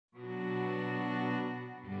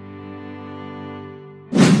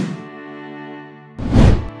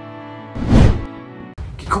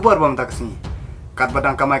kubar bam taksi. Katba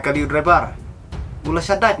dan kamai kali driver. Mula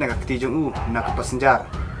syadat nak keti jong nak passenger.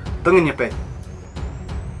 Tengin nyepet.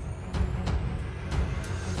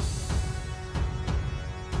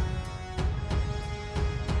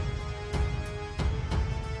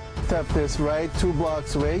 Up this right 2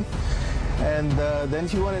 blocks away, and then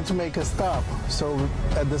she wanted to make a stop. So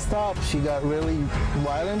at the stop she got really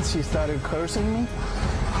violent. She started cursing me,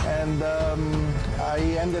 and I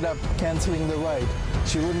ended up canceling the ride.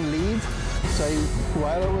 She wouldn't leave, so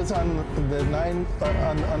while I was on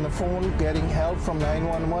the phone getting help from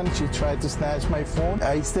 911, she tried to snatch my phone.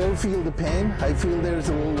 I still feel the pain. I feel there's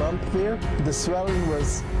a little lump there. The swelling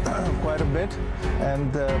was quite a bit, and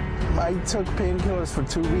I took painkillers for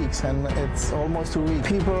 2 weeks, and it's almost 2 weeks.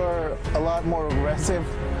 People are a lot more aggressive,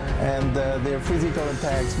 and their physical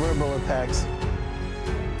attacks, verbal attacks.